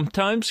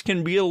sometimes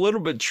can be a little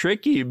bit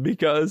tricky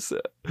because,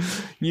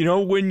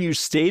 when you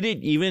state it,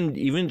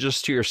 even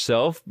just to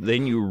yourself,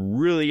 then you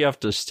really have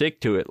to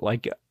stick to it.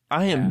 Like,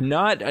 I am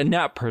not a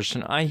nap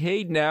person. I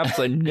hate naps.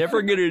 I'm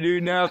never going to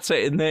do naps.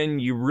 And then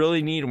you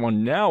really need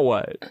one. Now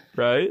what?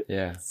 Right?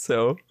 Yeah.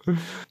 So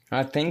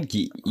I think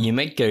you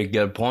make a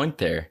good point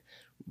there.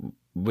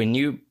 When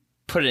you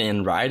put it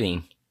in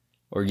writing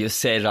or you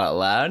say it out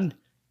loud,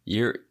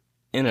 you're,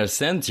 in a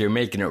sense, you're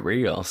making it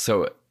real.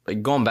 So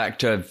going back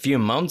to a few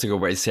months ago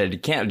where I said you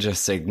can't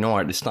just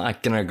ignore it. It's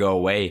not going to go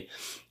away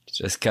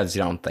just because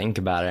you don't think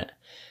about it.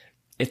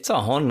 It's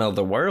a whole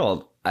nother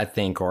world, I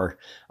think, or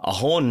a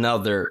whole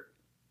nother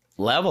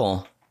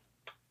level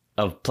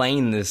of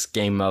playing this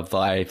game of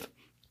life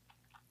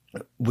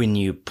when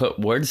you put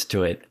words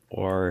to it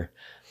or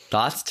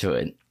thoughts to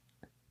it.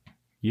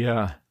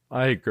 Yeah,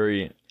 I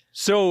agree.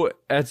 So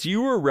as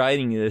you were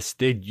writing this,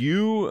 did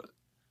you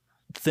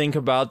think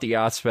about the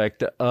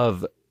aspect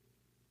of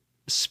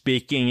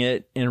speaking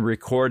it and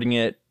recording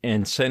it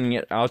and sending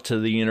it out to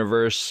the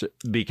universe?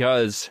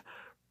 Because,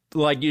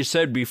 like you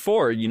said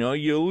before, you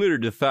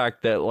alluded to the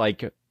fact that,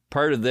 like,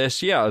 part of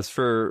this, is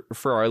for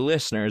our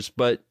listeners,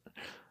 but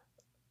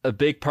a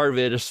big part of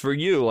it is for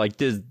you. Like,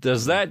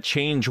 does that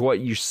change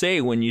what you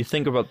say when you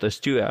think about those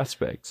two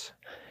aspects?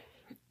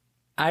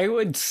 I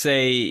would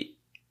say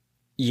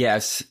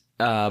yes.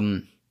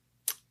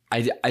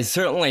 I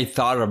certainly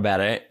thought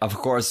about it. Of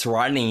course,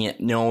 writing it,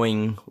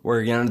 knowing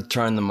we're going to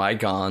turn the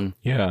mic on.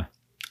 Yeah.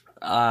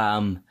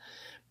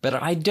 But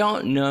I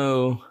don't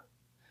know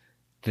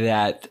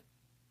that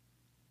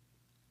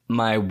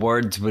my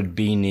words would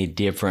be any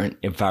different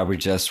if I were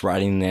just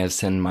writing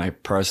this in my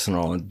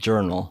personal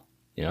journal.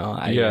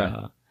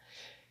 I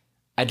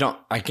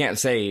can't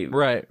say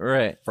right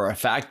for a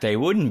fact they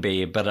wouldn't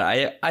be, but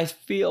I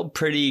feel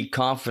pretty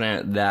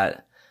confident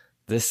that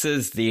this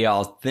is the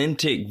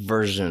authentic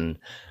version,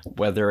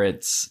 whether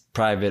it's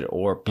private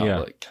or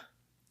public.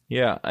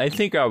 Yeah, I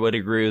think I would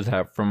agree with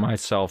that for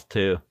myself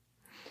too.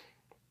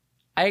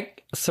 I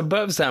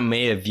suppose I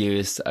may have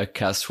used a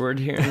cuss word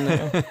here and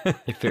there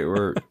if it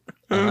were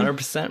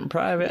 100%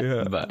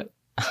 private, but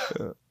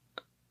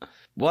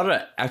what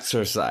an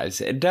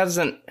exercise. It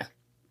doesn't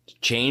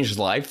change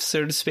life,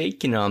 so to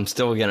speak. I'm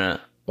still going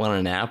to want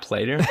a nap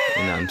later,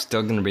 and I'm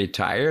still going to be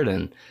tired,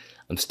 and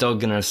I'm still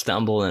going to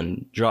stumble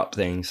and drop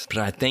things. But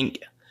I think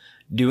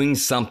doing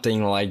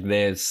something like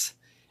this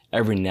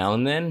every now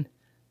and then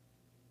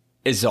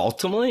is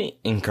ultimately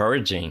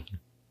encouraging.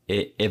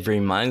 It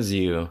reminds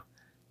you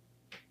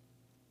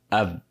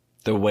of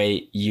the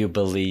way you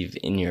believe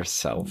in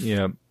yourself.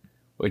 Yep.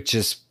 Which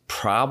is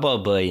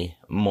probably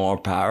more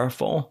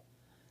powerful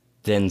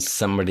than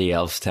somebody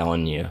else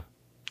telling you,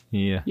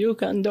 yeah, you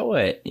can do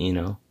it,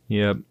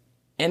 Yep.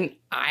 And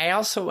I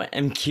also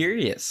am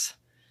curious,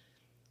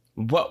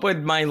 what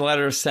would my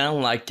letter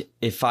sound like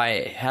if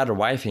I had a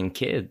wife and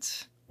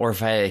kids, or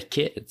if I had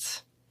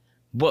kids?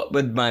 What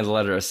would my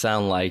letter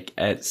sound like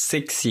at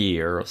 6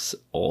 years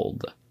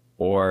old,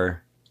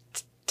 or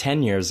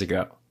 10 years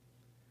ago?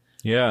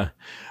 Yeah.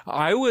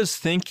 I was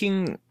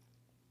thinking,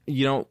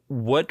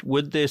 what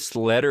would this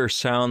letter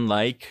sound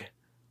like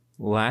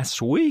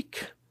last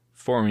week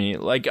for me?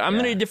 Like, I'm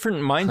in a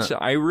different mindset.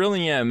 I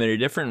really am in a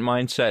different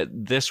mindset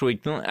this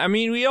week. I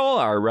mean, we all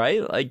are,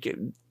 right? Like,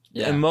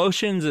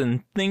 emotions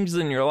and things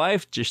in your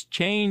life just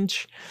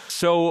change.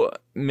 So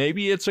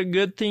maybe it's a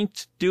good thing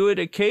to do it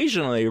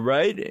occasionally,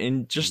 right?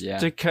 And just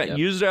to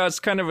use it as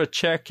kind of a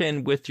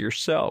check-in with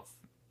yourself.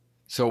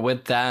 So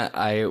with that,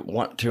 I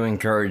want to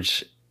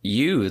encourage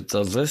you,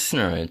 the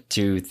listener,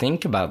 to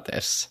think about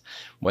this,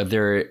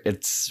 whether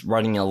it's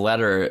writing a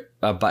letter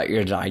about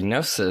your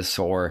diagnosis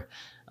or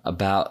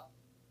about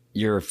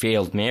your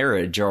failed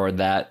marriage or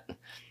that,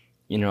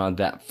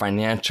 that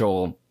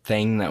financial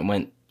thing that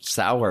went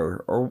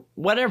sour or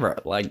whatever.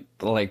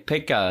 Like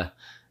pick a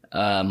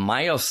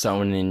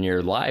milestone in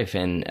your life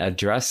and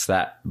address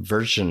that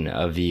version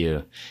of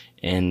you,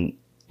 and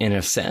in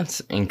a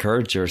sense,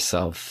 encourage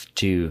yourself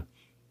to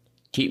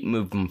keep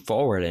moving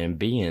forward and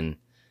being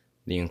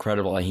the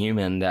incredible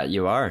human that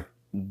you are,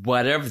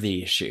 whatever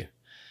the issue.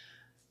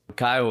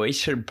 Kyle, we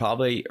should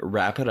probably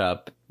wrap it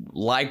up.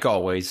 Like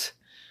always,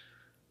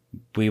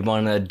 we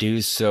want to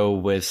do so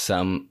with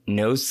some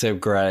notes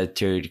of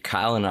gratitude.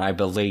 Kyle and I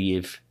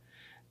believe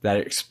that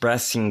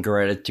expressing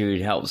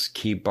gratitude helps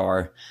keep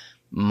our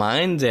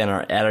minds and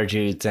our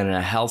attitudes in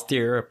a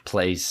healthier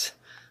place.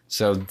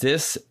 So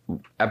this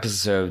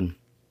episode,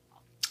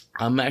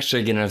 I'm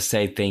actually going to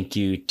say thank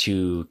you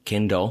to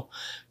Kendall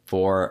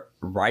for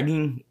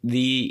writing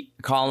the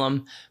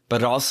column,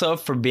 but also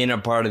for being a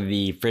part of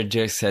the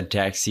Friedrichs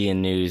Ataxia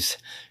News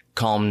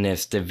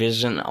columnist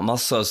division. I'm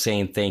also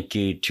saying thank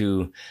you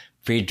to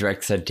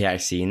Friedrichs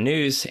Ataxia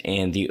News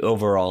and the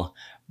overall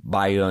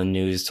Bio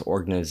News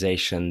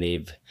organization.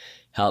 They've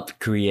helped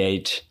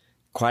create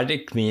quite a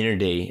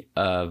community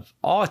of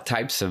all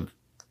types of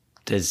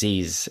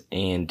disease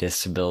and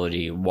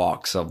disability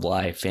walks of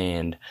life,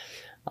 and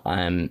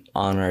I'm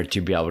honored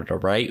to be able to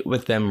write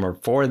with them or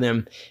for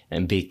them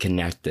and be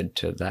connected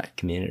to that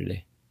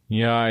community.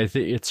 Yeah, I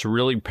think it's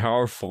really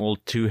powerful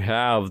to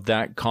have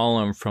that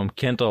column from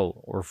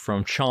Kendall or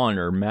from Sean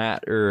or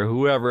Matt or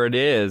whoever it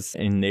is,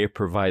 and they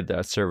provide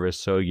that service.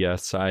 So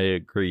yes, I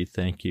agree.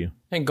 Thank you.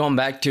 And going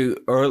back to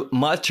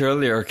much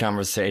earlier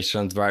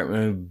conversations, right,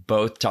 when we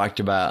both talked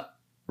about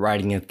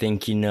writing a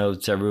thank you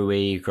notes every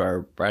week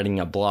or writing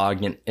a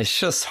blog, and it's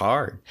just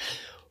hard.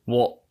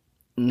 Well,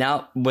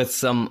 now with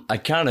some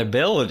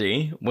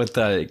accountability with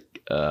an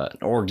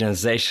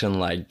organization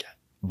like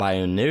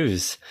Bio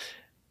News,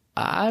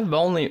 I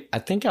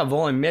think I've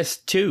only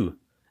missed 2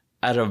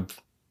 out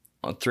of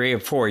 3 or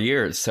 4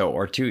 years. So,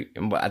 or 2,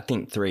 I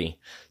think 3.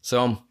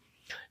 So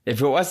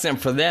if it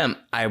wasn't for them,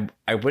 I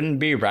wouldn't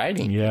be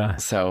writing. Yeah.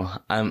 So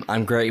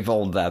I'm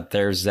grateful that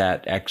there's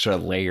that extra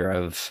layer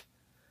of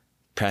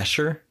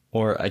pressure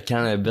or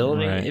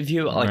accountability, if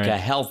you like, a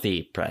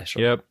healthy pressure.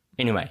 Yep.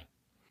 Anyway.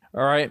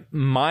 All right.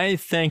 My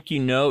thank you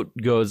note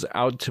goes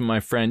out to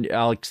my friend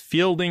Alex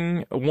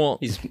Fielding. Well,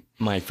 he's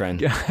my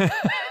friend.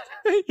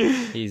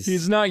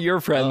 He's not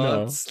your friend,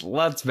 though.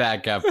 Let's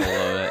back up a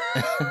little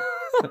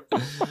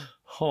bit.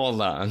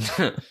 Hold on.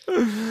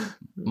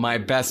 My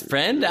best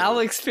friend,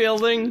 Alex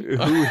Fielding?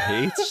 Who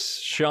hates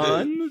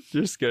Sean?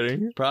 Just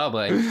kidding.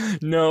 Probably.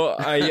 No,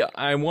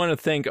 I want to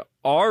thank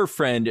our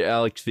friend,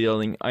 Alex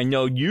Fielding. I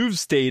know you've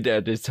stayed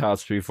at his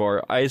house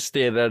before. I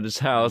stayed at his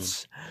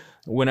house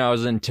when I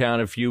was in town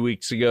a few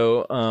weeks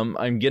ago.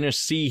 I'm going to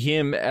see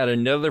him at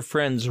another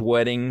friend's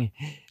wedding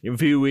in a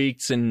few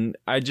weeks, and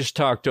I just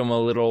talked to him a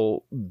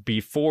little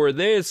before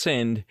this,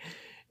 and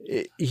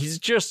he's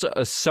just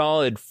a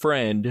solid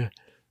friend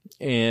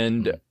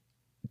and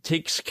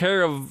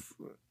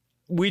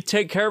we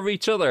take care of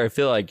each other, I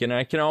feel like, and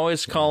I can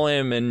always call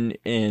him,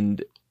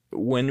 and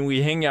when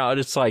we hang out,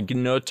 it's like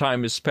no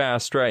time has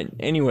passed, right?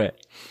 Anyway.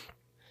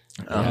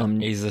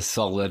 He's a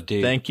solid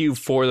dude. Thank you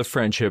for the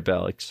friendship,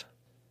 Alex.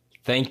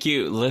 Thank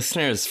you,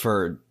 listeners,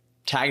 for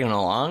tagging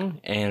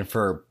along and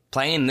for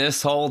playing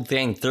this whole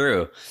thing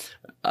through.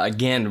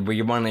 Again,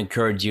 we want to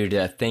encourage you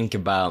to think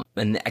about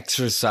an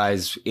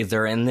exercise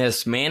either in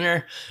this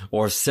manner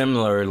or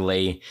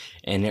similarly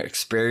and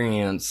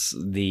experience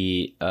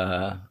the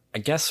I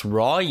guess,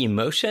 raw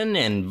emotion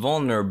and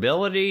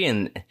vulnerability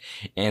and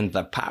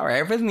the power,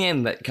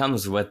 everything that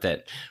comes with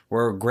it.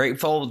 We're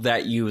grateful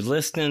that you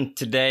listened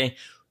today.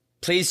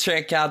 Please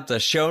check out the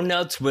show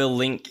notes. We'll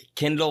link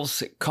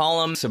Kendall's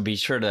column, so be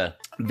sure to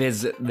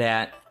visit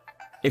that.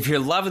 If you're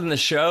loving the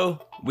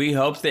show, we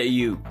hope that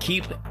you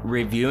keep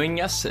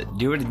reviewing us.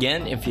 Do it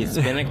again if it's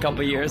been a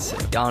couple years.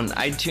 On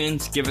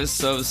iTunes, give us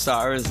those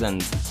stars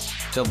and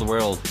tell the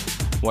world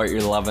what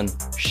you're loving.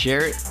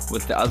 Share it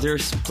with the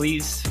others,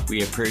 please.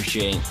 We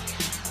appreciate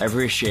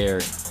every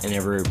share and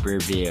every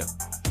review.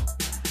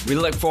 We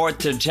look forward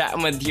to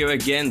chatting with you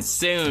again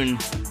soon.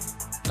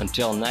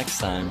 Until next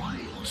time.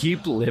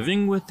 Keep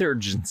living with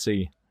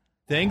urgency.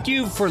 Thank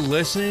you for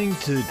listening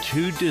to the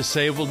Two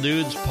Disabled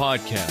Dudes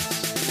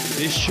podcast.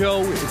 This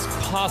show is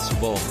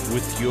possible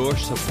with your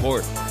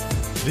support.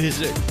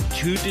 Visit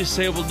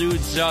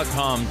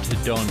twodisableddudes.com to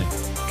donate.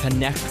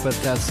 Connect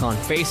with us on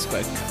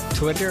Facebook,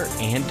 Twitter,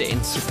 and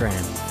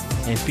Instagram.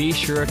 And be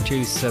sure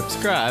to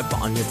subscribe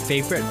on your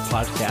favorite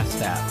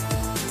podcast app.